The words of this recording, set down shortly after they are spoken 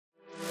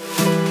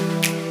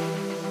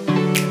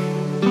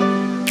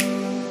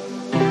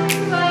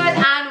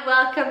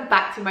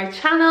back to my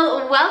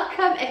channel.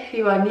 Welcome if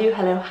you are new.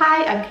 Hello,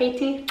 hi, I'm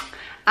Katie,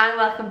 and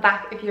welcome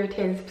back if you're a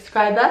returning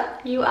subscriber.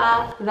 You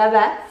are the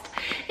best.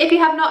 If you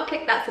have not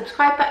clicked that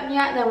subscribe button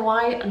yet, then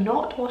why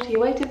not? What are you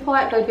waiting for?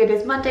 I upload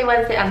videos Monday,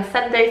 Wednesday and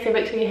Sunday, so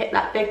make sure you hit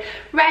that big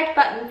red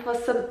button for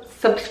some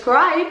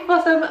subscribe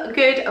for some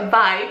good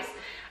vibes.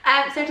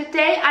 So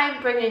today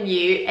I'm bringing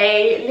you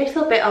a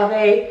little bit of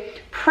a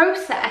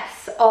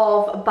process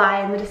of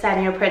buying the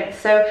DESENIO prints.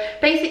 So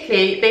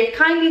basically they've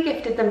kindly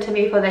gifted them to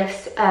me for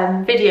this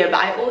video, but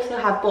I also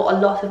have bought a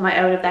lot of my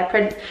own of their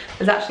prints.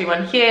 There's actually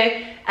one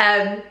here.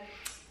 And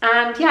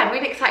yeah, I'm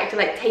really excited to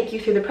like take you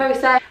through the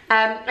process.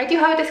 I do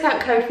have a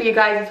discount code for you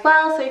guys as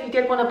well, so if you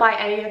did want to buy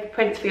any of the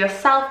prints for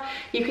yourself,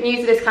 you can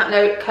use the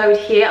discount code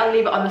here. I'll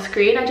leave it on the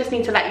screen. I just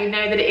need to let you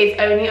know that it is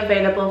only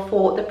available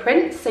for the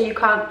prints, so you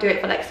can't do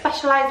it for like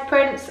specialized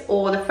prints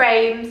or the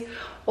frames,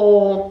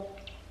 or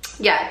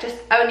yeah, just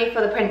only for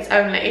the prints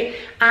only.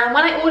 And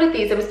when I ordered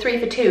these, it was 3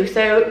 for 2,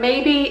 so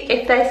maybe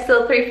if they're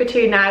still 3 for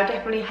 2 now,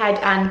 definitely head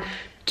and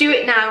do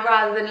it now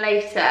rather than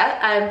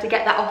later to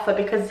get that offer,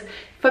 because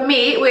for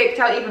me, it worked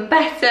out even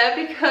better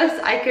because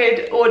I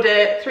could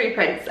order 3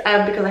 prints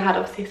because I had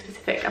obviously a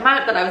specific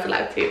amount that I was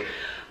allowed to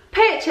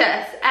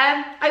purchase.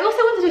 I also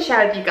wanted to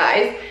share with you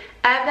guys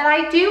that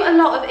I do a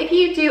lot of, if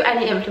you do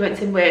any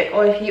influencing work,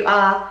 or if you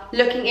are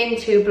looking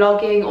into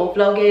blogging or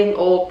vlogging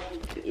or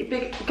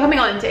coming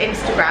on to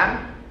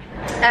Instagram,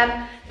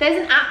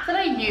 there's an app that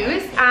I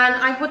use, and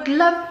I would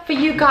love for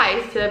you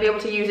guys to be able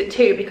to use it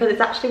too, because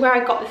it's actually where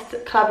I got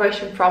this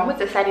collaboration from with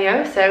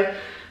DESENIO. So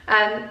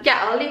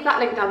yeah, I'll leave that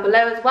link down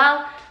below as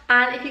well.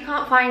 And if you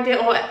can't find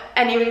it, or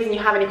any reason you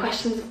have any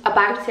questions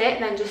about it,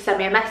 then just send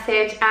me a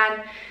message.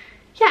 And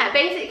yeah,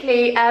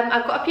 basically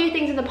I've got a few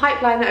things in the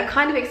pipeline that are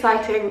kind of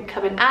exciting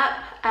coming up.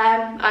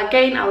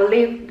 Again, I will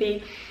leave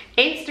the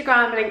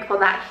Instagram link for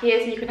that here,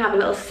 so you can have a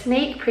little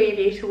sneak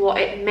preview to what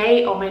it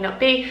may or may not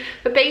be.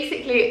 But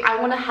basically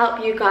I want to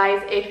help you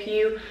guys if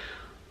you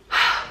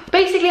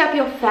basically if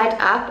you're fed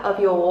up of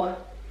your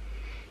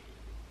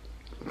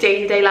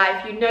day-to-day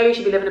life, you know you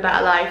should be living a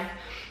better life.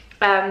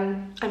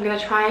 I'm gonna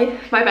try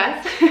my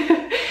best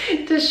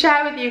to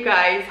share with you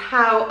guys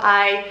how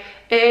I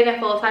earn a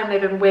full-time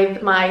living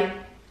with my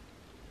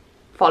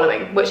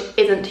following, which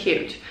isn't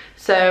huge.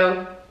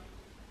 So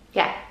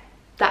yeah,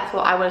 that's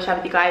what I want to share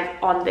with you guys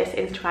on this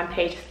Instagram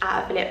page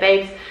at Affiliate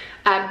Babes.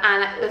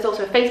 And there's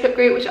also a Facebook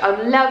group which I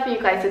would love for you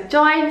guys to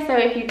join. So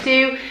if you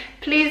do,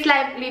 please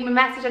leave a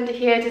message under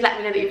here to let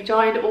me know that you've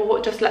joined,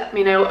 or just let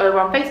me know over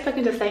on Facebook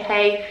and just say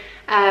hey.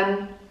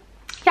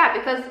 Yeah,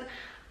 because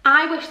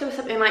I wish there was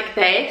something like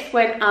this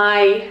when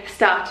I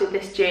started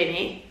this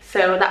journey.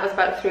 So that was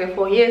about 3 or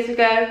 4 years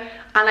ago, and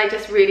I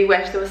just really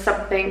wish there was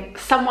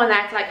someone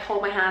there to like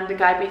hold my hand and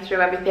guide me through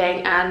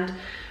everything, and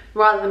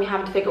rather than me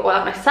having to figure it all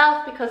out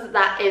myself, because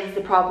that is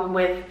the problem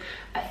with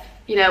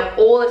you know,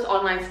 all this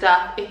online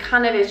stuff. It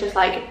kind of is just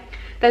like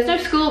there's no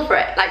school for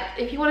it. Like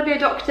if you want to be a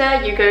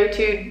doctor, you go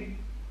to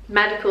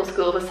medical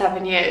school for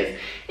 7 years.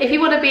 If you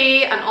want to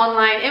be an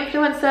online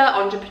influencer,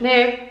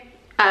 entrepreneur,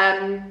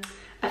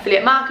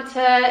 affiliate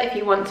marketer, if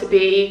you want to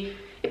be,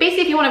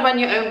 basically if you want to run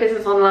your own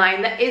business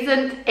online, there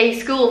isn't a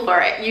school for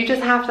it. You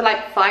just have to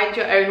like find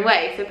your own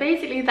way. So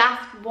basically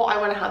that's what I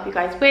want to help you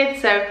guys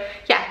with. So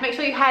yeah, make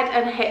sure you head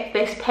and hit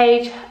this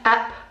page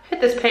up.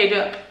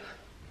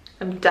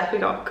 I'm definitely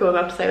not cool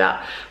enough to say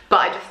that, but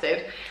I just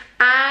did.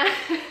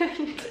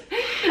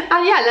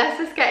 And yeah, let's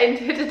just get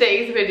into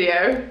today's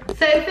video.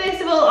 So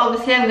first of all,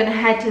 obviously I'm going to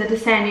head to the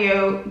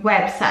DESENIO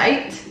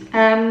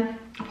website.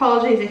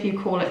 Apologies if you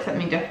call it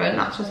something different,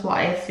 that's just what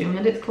I assume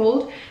that it's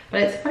called,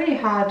 but it's a pretty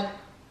hard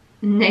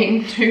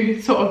name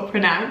to sort of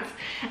pronounce.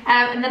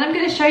 And then I'm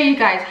going to show you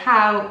guys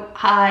how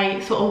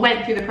I sort of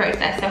went through the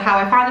process. So how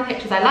I found the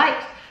pictures I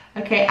liked.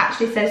 Okay, it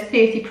actually says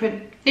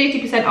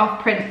 30%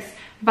 off prints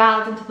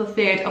valid until the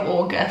 3rd of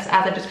August,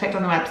 as I just clicked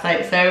on the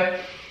website. So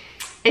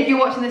if you're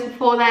watching this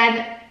before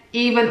then,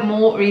 even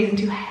more reason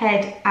to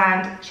head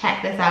and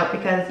check this out,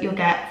 because you'll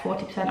get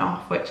 40%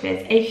 off, which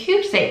is a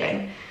huge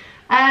saving.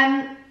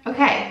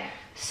 Okay,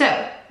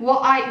 so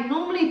what I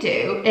normally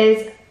do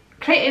is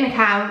create an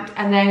account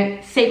and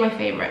then save my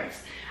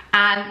favorites.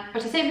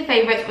 But to save the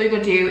favorites, all you're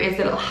gonna do is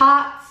the little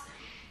hearts.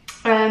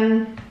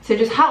 So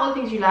just heart all the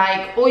things you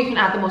like, or you can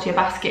add them all to your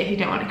basket if you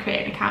don't want to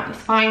create an account.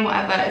 That's fine,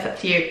 whatever, it's up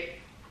to you.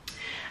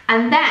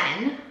 And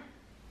then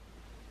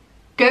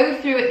go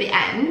through at the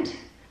end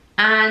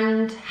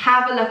and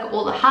have a look at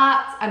all the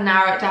hearts and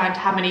narrow it down to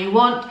how many you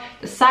want,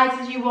 the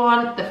sizes you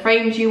want, the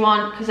frames you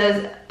want, because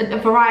there's a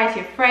variety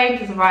of frames,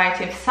 there's a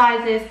variety of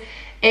sizes.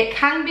 It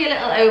can be a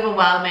little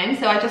overwhelming,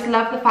 so I just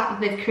love the fact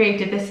that they've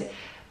created this,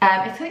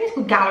 I think it's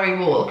called gallery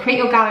wall. Create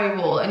your gallery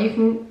wall, and you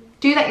can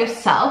do that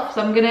yourself.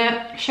 So I'm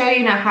gonna show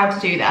you now how to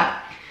do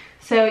that.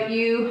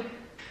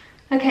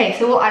 Okay,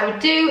 so what I would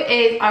do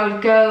is I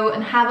would go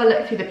and have a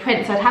look through the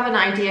prints. So I'd have an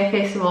idea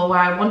first of all where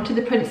I wanted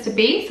the prints to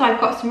be. So I've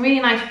got some really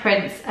nice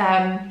prints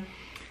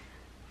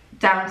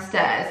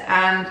downstairs,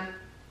 and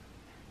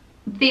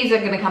these are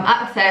going to come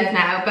upstairs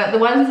now, but the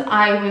ones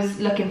I was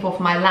looking for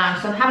my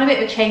lounge, so I'm having a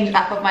bit of a change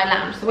up of my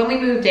lounge. So when we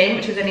moved in,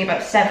 which was only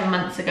about 7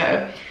 months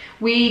ago,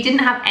 we didn't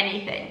have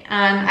anything,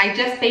 and I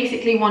just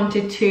basically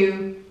wanted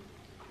to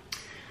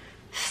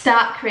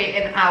start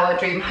creating our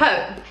dream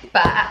home.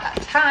 But at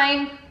that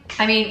time,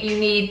 I mean, you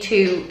need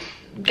to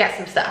get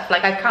some stuff.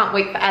 Like, I can't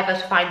wait forever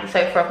to find the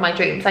sofa of my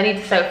dreams. I need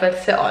the sofa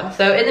to sit on.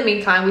 So in the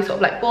meantime, we sort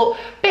of like bought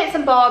bits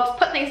and bobs,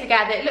 put things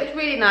together. It looked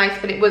really nice,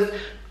 but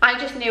I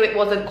just knew it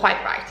wasn't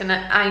quite right, and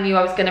I knew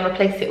I was going to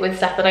replace it with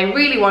stuff that I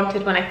really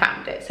wanted when I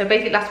found it. So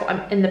basically that's what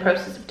I'm in the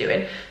process of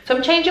doing. So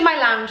I'm changing my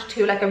lounge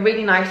to like a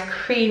really nice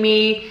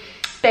creamy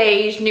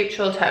beige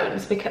neutral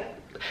tones, because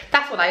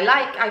that's what I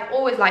like. I've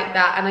always liked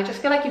that, and I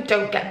just feel like you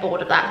don't get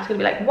bored of that. It's gonna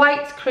be like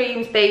whites,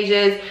 creams,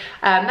 beiges,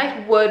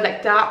 nice wood,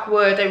 like dark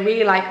wood. I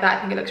really like that.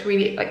 I think it looks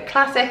really like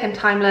classic and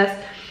timeless.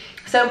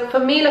 So for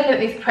me, looking at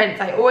these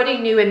prints, I already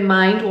knew in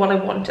mind what I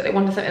wanted. I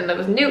wanted something that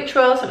was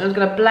neutral, something that was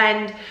gonna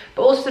blend,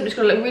 but also something that's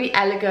gonna look really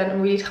elegant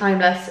and really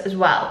timeless as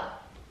well.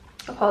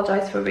 I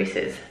apologise for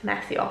Reese's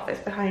messy office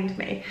behind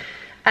me.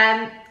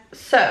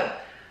 So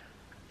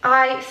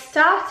I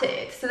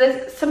started, so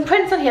there's some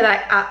prints on here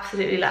that I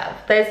absolutely love.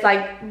 There's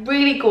like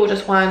really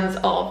gorgeous ones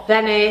of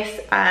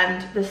Venice,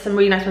 and there's some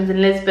really nice ones in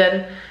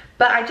Lisbon,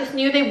 but I just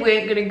knew they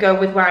weren't gonna go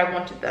with where I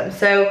wanted them.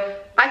 So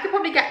I could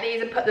probably get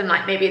these and put them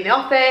like maybe in the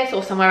office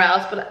or somewhere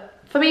else, but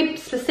for me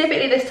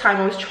specifically this time,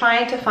 I was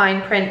trying to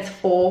find prints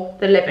for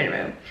the living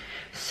room.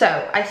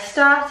 So I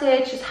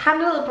started just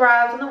having a little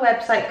browse on the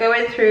website,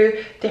 going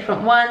through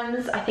different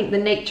ones. I think the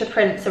nature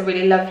prints are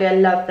really lovely, I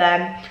love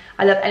them.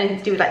 I love anything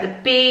to do with like the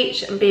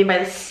beach and being by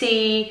the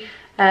sea,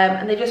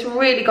 and they just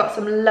really got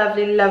some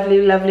lovely,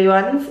 lovely, lovely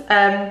ones.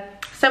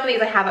 Some of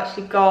these I have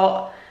actually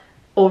got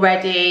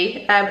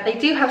already. They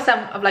do have some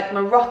of like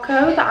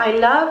Morocco that I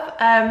love,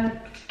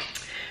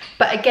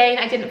 but again,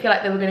 I didn't feel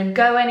like they were going to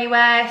go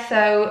anywhere,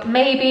 so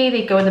maybe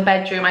they go in the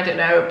bedroom, I don't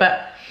know,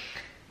 but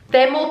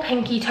they're more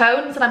pinky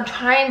tones, and I'm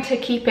trying to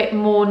keep it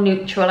more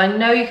neutral. I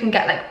know you can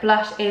get like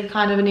blush is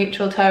kind of a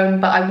neutral tone,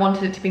 but I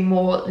wanted it to be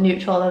more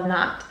neutral than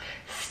that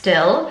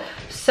still.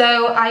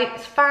 So I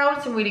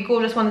found some really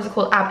gorgeous ones. They're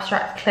called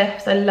Abstract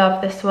Cliffs. I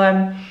love this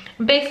one.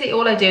 And basically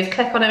all I do is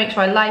click on it, make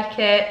sure I like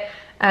it,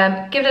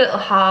 give it a little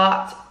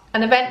heart,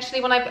 and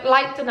eventually when I've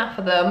liked enough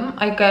of them,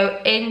 I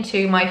go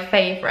into my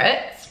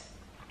favorites.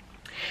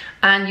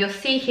 And you'll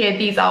see here,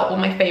 these are all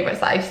my favorites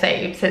that I've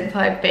saved since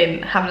I've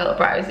been having a little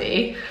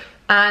browsey.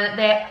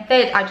 And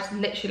I just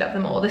literally love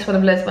them all. This one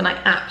of Lisbon I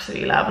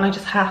absolutely love, and I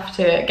just have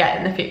to get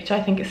it in the future.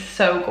 I think it's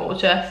so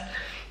gorgeous.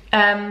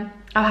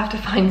 I'll have to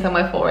find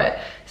somewhere for it.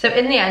 So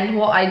in the end,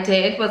 what I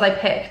did was I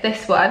picked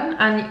this one,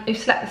 and you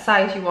select the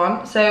size you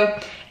want. So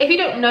if you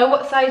don't know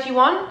what size you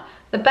want,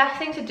 the best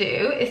thing to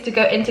do is to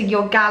go into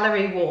your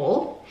gallery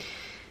wall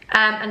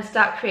and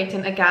start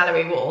creating a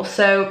gallery wall.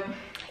 So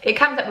it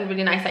comes up with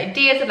really nice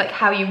ideas of like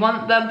how you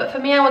want them, but for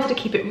me, I wanted to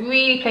keep it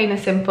really plain and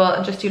simple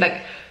and just do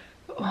like,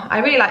 I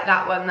really like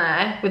that one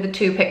there with the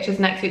two pictures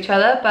next to each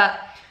other, but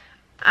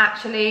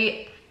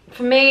actually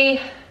for me,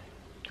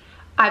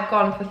 I've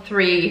gone for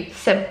 3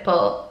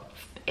 simple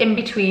in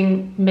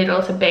between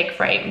middle to big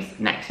frames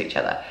next to each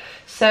other.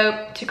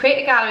 So to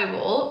create a gallery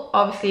wall,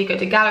 obviously you go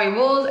to gallery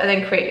walls and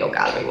then create your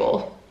gallery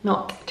wall.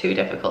 Not too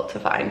difficult to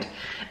find.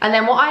 And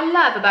then what I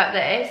love about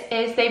this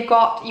is they've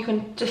got, you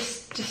can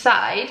just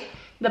decide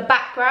the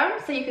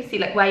background, so you can see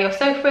like where your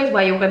sofa is,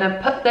 where you're gonna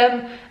put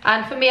them.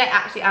 And for me, I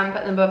actually am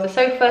putting them above the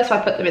sofa, so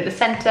I put them in the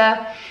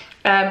center.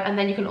 And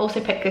then you can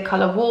also pick the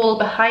color wall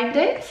behind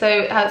it. So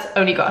it has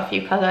only got a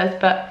few colors,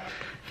 but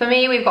for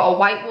me, we've got a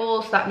white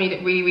wall, so that made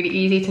it really, really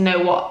easy to know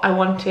what I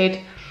wanted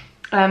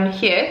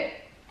here.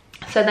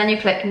 So then you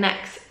click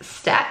next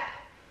step.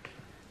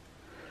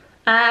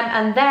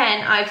 And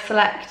then I've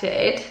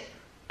selected,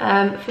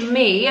 for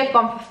me, I've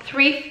gone for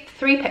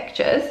three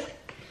pictures,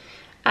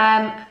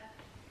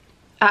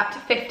 up to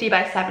 50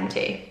 by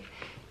 70.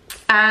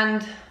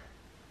 And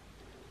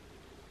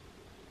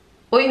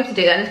all you have to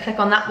do then is click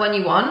on that one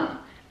you want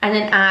and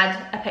then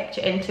add a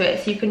picture into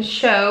it. So you can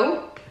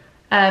show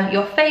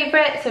your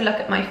favourites, so look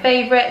at my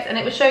favourites, and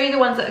it will show you the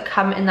ones that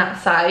come in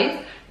that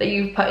size that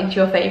you've put into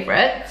your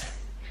favourites.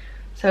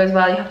 So as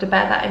well, you have to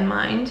bear that in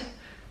mind.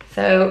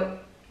 So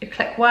you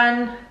click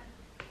one,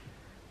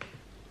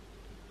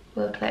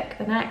 we'll click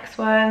the next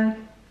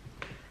one.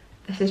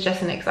 This is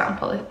just an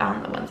example, these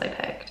aren't the ones I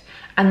picked.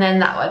 And then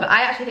that one, but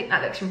I actually think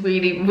that looks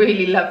really,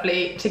 really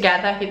lovely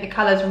together. I think the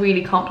colours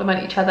really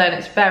complement each other, and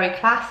it's very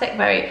classic,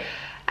 very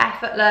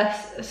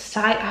effortless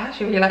style. I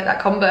actually really like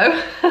that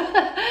combo.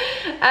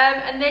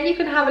 And then you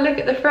can have a look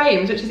at the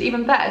frames, which is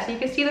even better. So you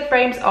can see the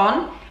frames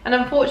on, and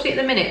unfortunately at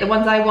the minute, the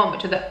ones I want,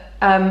 which are the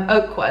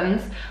oak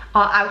ones,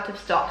 are out of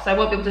stock. So I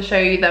won't be able to show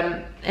you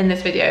them in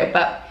this video,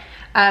 but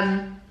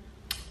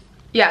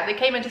yeah, they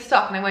came into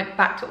stock and I went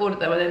back to order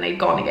them and then they'd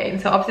gone again.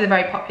 So obviously they're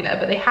very popular,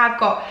 but they have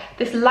got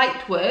this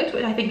light wood,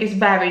 which I think is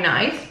very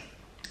nice.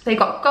 They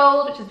got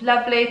gold, which is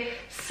lovely,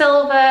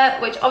 silver,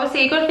 which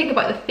obviously you've got to think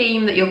about the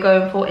theme that you're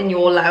going for in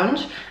your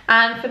lounge.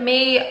 And for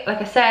me,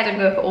 like I said, I'm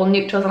going for all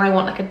neutrals and I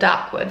want like a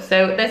dark wood.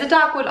 So there's a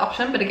dark wood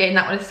option, but again,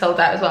 that one is sold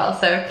out as well,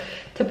 so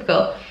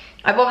typical.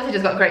 I've obviously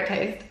just got great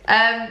taste.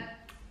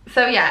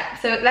 So yeah,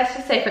 so let's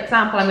just say, for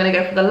example, I'm going to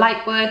go for the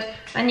light wood,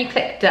 and you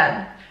click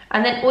done.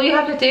 And then all you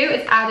have to do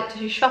is add it to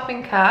your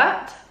shopping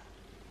cart.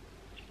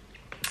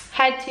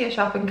 Head to your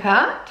shopping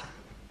cart.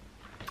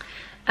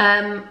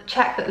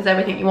 Check that there's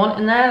everything you want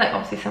in there. Like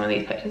obviously some of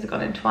these pictures have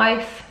gone in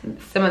twice.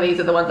 Some of these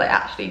are the ones I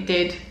actually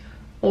did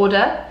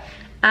order.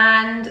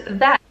 And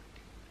then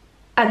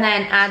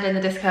add in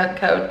the discount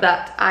code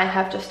that I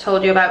have just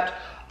told you about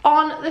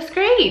on the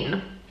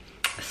screen.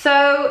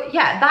 So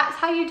yeah, that's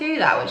how you do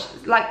that, which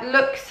like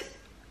looks,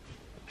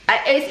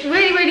 it's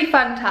really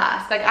fun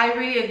task. Like I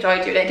really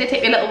enjoyed doing it. It did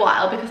take me a little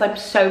while because I'm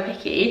so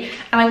picky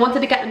and I wanted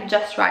to get them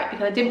just right,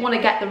 because I didn't want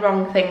to get the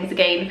wrong things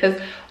again,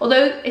 because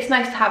although it's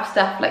nice to have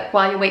stuff like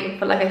while you're waiting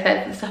for, like I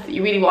said, for the stuff that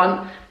you really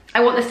want,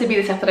 I want this to be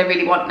the stuff that I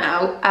really want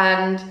now.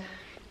 And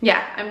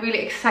yeah, I'm really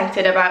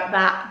excited about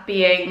that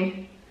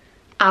being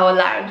our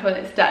lounge when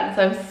it's done.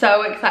 So I'm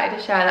so excited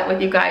to share that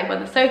with you guys when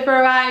the sofa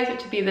arrives,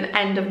 which will be the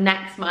end of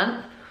next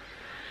month.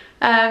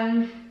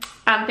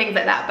 And things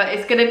like that, but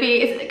it's gonna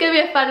be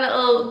a fun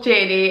little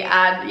journey,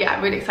 and yeah,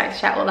 I'm really excited to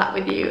share all that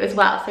with you as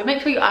well. So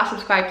make sure you are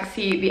subscribed to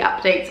see the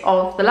updates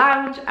of the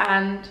lounge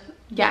and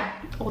yeah,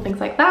 all things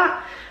like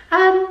that.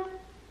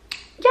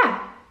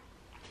 Yeah.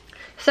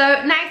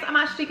 So next I'm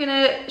actually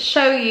gonna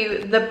show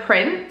you the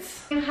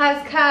prints. It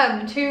has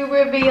come to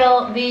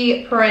reveal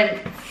the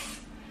prints.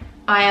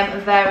 I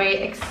am very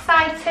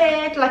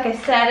excited. Like I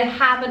said, I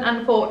haven't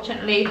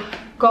unfortunately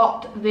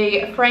got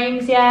the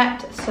frames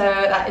yet, so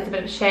that is a bit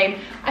of a shame.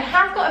 I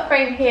have got a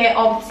frame here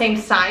of the same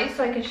size,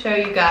 so I can show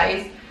you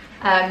guys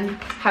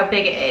how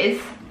big it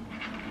is.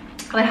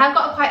 And I have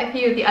got quite a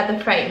few of the other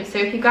frames, so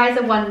if you guys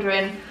are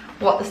wondering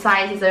what the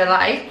sizes are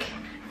like,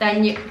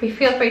 then you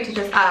feel free to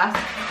just ask.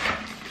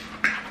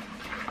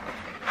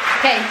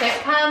 Okay, so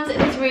it comes in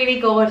this really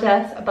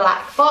gorgeous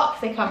black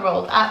box. They come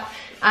rolled up,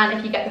 and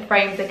if you get the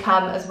frames, they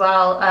come as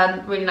well,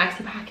 really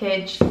nicely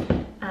packaged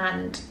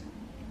and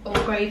all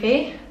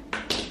gravy.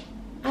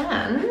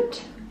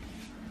 And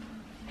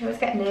I always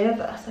get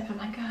nervous, like I'm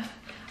like, oh,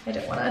 I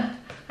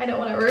don't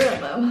wanna ruin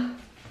them.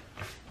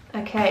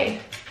 Okay,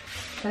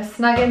 they're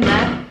snug in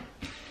there.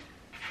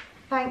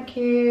 Thank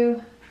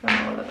you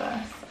from all of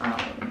us. Oh,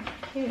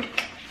 cute.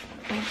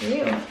 Thank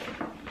you.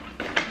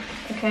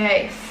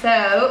 Okay,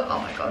 so, oh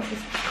my god, this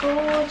is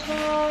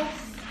gorgeous.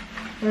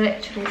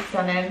 Literally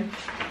stunning.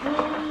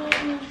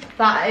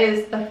 That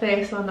is the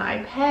first one that I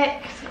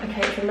picked.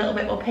 Okay, it's a little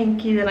bit more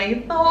pinky than I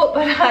thought,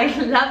 but I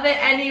love it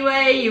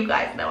anyway. You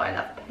guys know I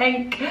love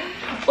pink.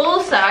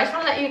 Also, I just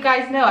want to let you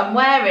guys know I'm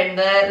wearing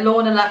the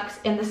Lorna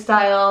Luxe in the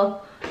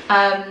style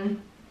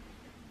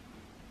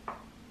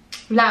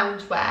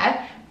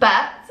loungewear,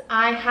 but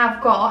I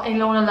have got a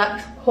Lorna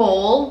Luxe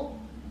haul,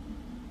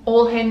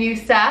 all her new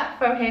stuff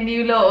from her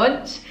new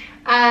launch,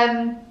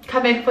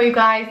 coming for you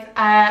guys.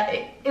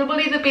 It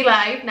will either be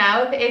live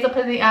now. If it is, I'll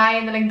put in the eye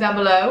and the link down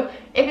below.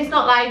 If it's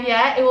not live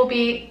yet, it will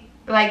be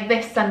like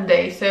this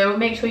Sunday, so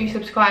make sure you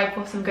subscribe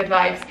for some good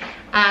vibes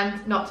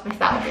and not to miss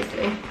that,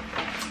 obviously.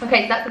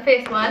 Okay, so that's the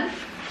first one.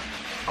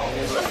 Oh,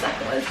 the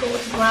second one is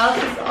gorgeous as well.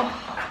 This is, oh,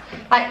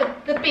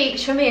 like the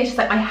beach for me is just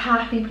like my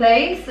happy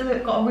place. So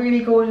it's got a really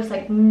gorgeous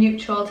like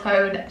neutral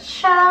tone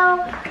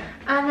shell.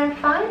 And then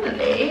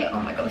finally, oh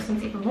my god, this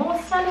one's even more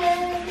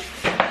stunning.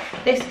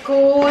 This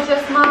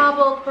gorgeous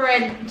marble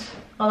print.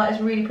 Oh, that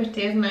is really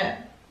pretty, isn't it?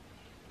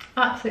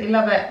 Absolutely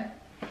love it.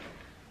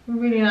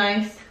 Really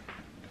nice.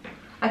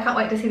 I can't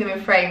wait to see them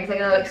in frames. They're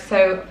gonna look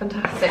so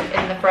fantastic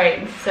in the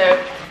frames. So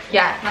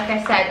yeah, like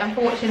I said,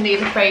 unfortunately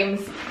the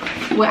frames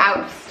were out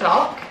of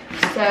stock.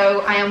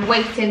 So I am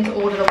waiting to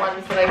order the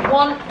ones that I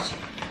want.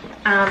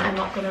 I'm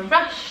not gonna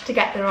rush to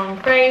get the wrong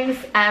frames.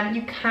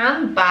 You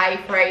can buy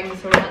frames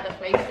from other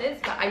places,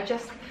 but I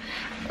just,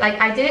 like,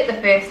 I did it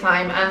the first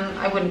time and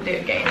I wouldn't do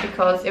it again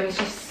because it was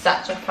just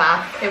such a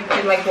faff.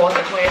 It like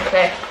wasn't worth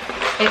it.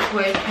 It's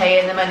worth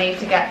paying the money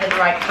to get the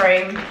right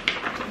frame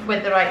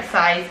with the right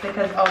size,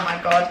 because oh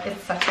my god,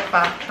 it's such a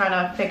faff trying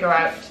to figure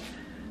out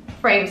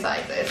frame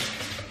sizes.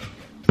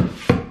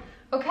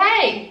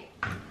 Okay,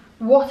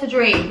 what a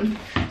dream.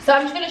 So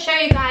I'm just going to show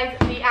you guys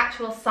the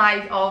actual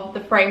size of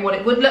the frame, what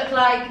it would look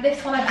like.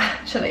 This one I've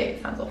actually,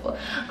 it sounds awful,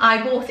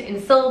 I bought it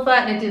in silver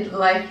and I didn't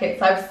like it,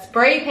 so I've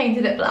spray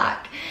painted it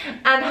black.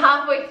 And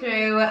halfway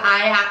through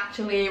I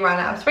actually ran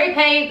out of spray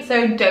paint,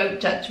 so don't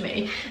judge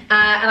me.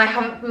 And I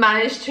haven't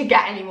managed to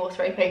get any more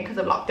spray paint because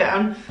of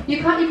lockdown.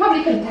 You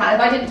probably couldn't tell. If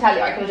I didn't tell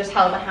you, I could have just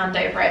held my hand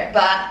over it.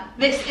 But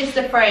this is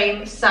the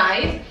frame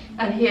size,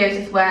 and here's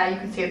just where you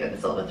can see a bit of the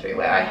silver through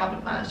where I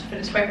haven't managed to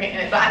finish spray painting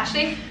it. But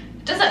actually,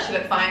 it does actually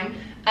look fine.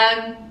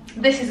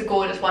 This is a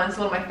gorgeous one. It's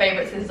one of my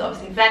favourites. This is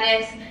obviously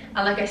Venice,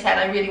 and like I said,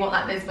 I really want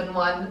that Lisbon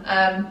one.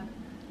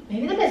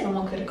 Maybe the Lisbon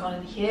one could have gone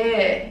in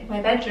here,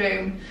 my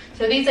bedroom.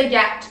 So these are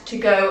yet to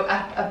go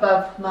up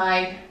above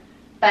my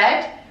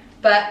bed,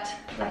 but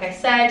like I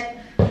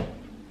said,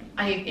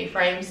 I need new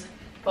frames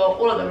for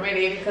all of them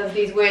really, because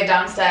these were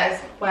downstairs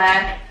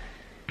where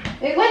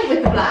it went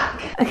with the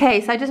black. Okay,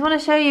 so I just want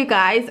to show you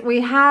guys,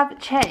 we have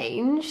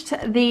changed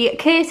the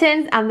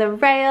curtains and the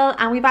rail,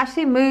 and we've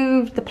actually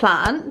moved the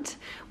plant.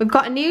 We've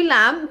got a new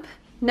lamp,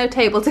 no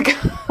table to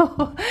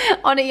go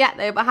on it yet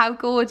though, but how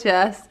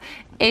gorgeous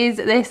is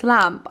this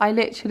lamp? I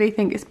literally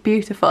think it's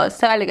beautiful. It's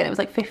so elegant. It was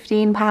like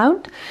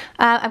 £15.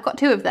 I've got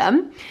 2 of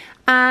them.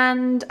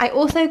 And I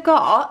also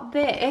got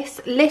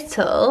this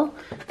little,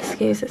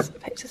 excuse this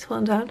picture's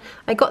falling down.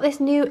 I got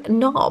this new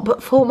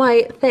knob for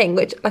my thing,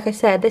 which like I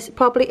said, this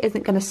probably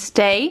isn't gonna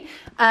stay.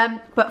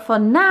 But for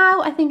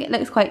now, I think it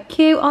looks quite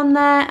cute on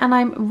there, and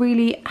I'm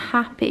really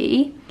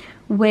happy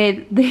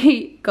with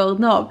the gold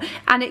knob.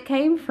 And it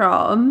came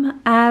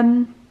from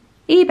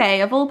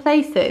eBay of all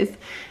places.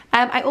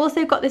 I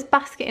also got this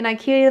basket in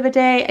IKEA the other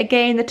day.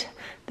 Again,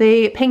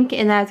 the pink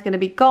in there is going to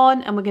be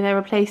gone, and we're going to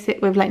replace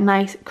it with like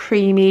nice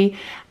creamy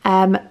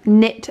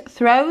knit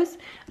throws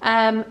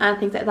and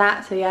things like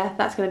that. So yeah,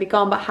 that's going to be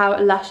gone, but how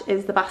lush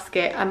is the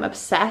basket? I'm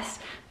obsessed.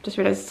 Just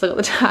realised I still got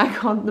the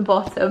tag on the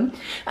bottom.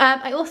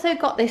 I also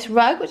got this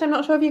rug, which I'm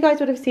not sure if you guys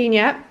would have seen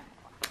yet,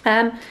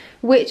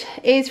 which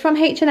is from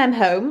H&M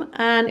Home,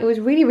 and it was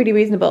really, really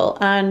reasonable,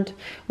 and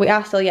we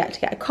are still yet to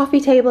get a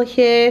coffee table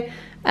here.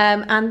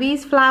 And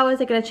these flowers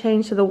are going to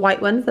change to the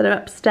white ones that are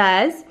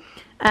upstairs.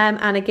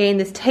 And again,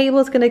 this table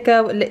is going to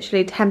go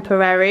literally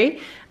temporary.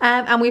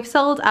 And we've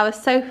sold our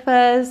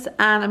sofas,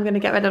 and I'm going to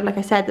get rid of, like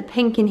I said, the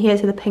pink in here,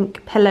 so the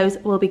pink pillows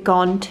will be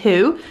gone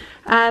too.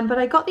 But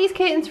I got these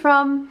curtains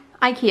from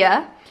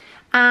IKEA,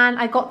 and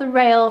I got the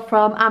rail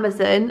from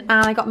Amazon, and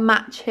I got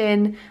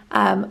matching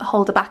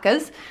holder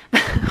backers.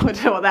 I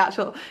don't know what the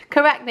actual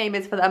correct name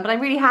is for them, but I'm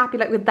really happy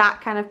like with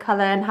that kind of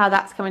colour and how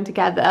that's coming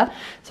together.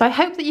 So I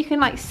hope that you can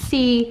like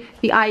see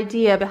the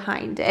idea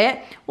behind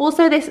it.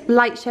 Also, this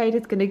light shade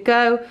is going to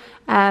go.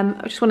 I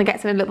just want to get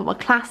something a little bit more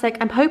classic.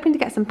 I'm hoping to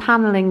get some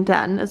panelling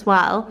done as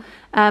well,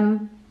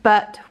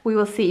 but we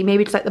will see.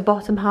 Maybe just like the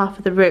bottom half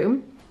of the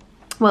room.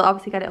 We'll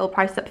obviously get it all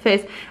priced up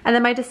first. And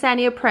then my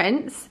DESENIO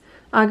prints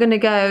are going to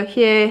go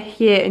here,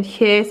 here and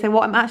here. So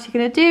what I'm actually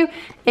going to do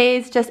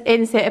is just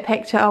insert a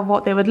picture of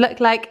what they would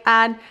look like,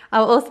 and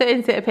I'll also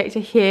insert a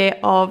picture here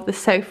of the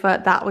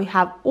sofa that we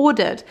have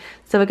ordered.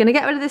 So we're going to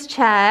get rid of this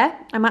chair.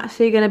 I'm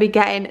actually going to be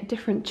getting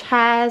different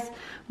chairs.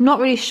 I'm not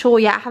really sure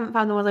yet. I haven't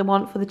found the ones I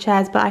want for the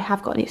chairs, but I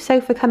have got a new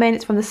sofa coming.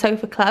 It's from the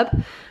Sofa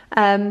Club.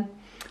 And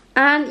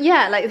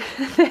yeah, like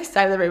this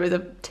side of the room is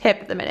a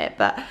tip at the minute,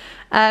 but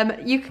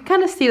you can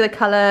kind of see the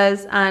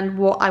colours and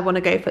what I want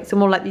to go for. So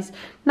more like these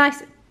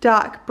nice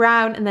dark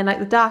brown, and then like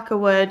the darker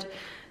wood,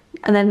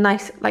 and then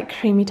nice like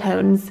creamy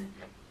tones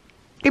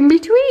in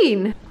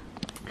between.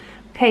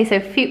 Okay, so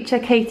future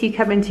Katie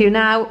coming to you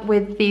now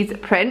with these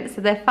prints.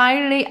 So they're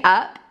finally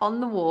up on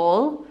the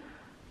wall.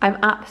 I'm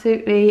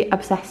absolutely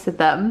obsessed with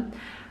them.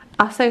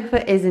 Our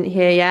sofa isn't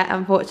here yet,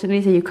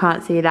 unfortunately, so you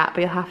can't see that,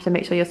 but you'll have to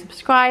make sure you're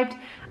subscribed,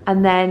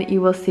 and then you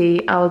will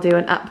see I will do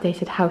an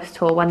updated house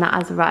tour when that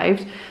has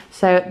arrived.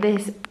 So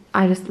this,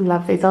 I just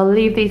love these. I'll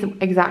leave these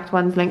exact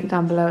ones linked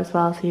down below as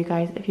well, so you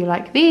guys, if you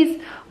like these,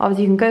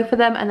 obviously you can go for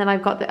them. And then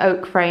I've got the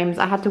oak frames.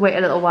 I had to wait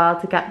a little while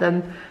to get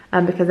them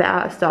because they're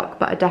out of stock,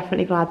 but I'm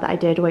definitely glad that I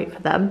did wait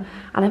for them.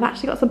 And I've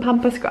actually got some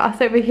pampas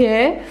grass over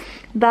here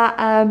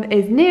that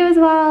is new as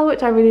well,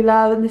 which I really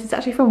love, and this is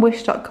actually from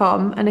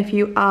wish.com. and if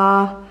you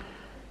are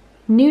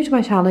new to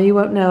my channel, you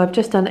won't know I've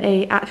just done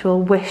a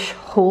actual Wish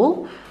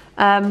haul,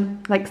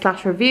 like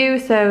slash review.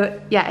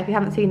 So yeah, if you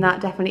haven't seen that,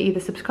 definitely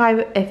either subscribe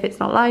if it's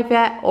not live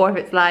yet, or if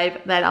it's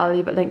live, then I'll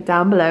leave it linked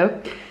down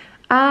below.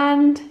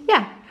 And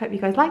yeah, hope you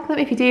guys like them.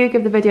 If you do,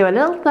 give the video a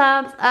little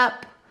thumbs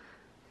up.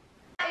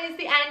 That is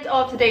the end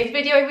of today's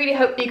video. I really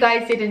hope you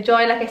guys did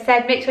enjoy. Like I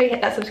said, make sure you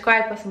hit that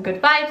subscribe for some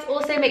good vibes.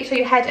 Also, make sure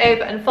you head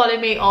over and follow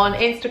me on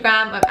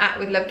Instagram. I'm at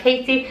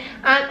 @WithLoveKatie.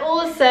 And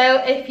also,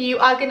 if you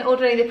are going to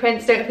order any of the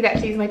prints, don't forget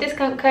to use my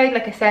discount code.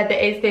 Like I said, there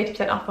is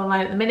 30% off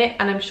online at the minute,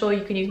 and I'm sure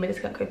you can use my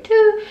discount code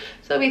too.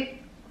 So it'll be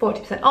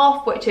 40%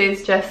 off, which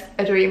is just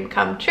a dream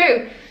come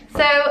true. So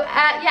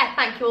yeah,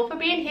 thank you all for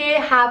being here.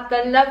 Have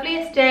the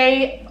loveliest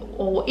day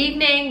or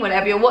evening,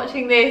 whenever you're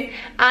watching this,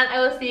 and I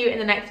will see you in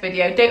the next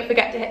video. Don't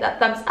forget to hit that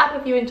thumbs up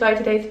if you enjoyed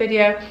today's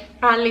video,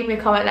 and leave me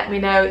a comment, let me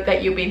know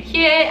that you've been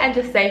here, and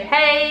just say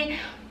hey,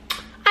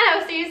 and I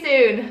will see you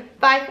soon.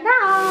 Bye for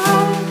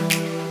now.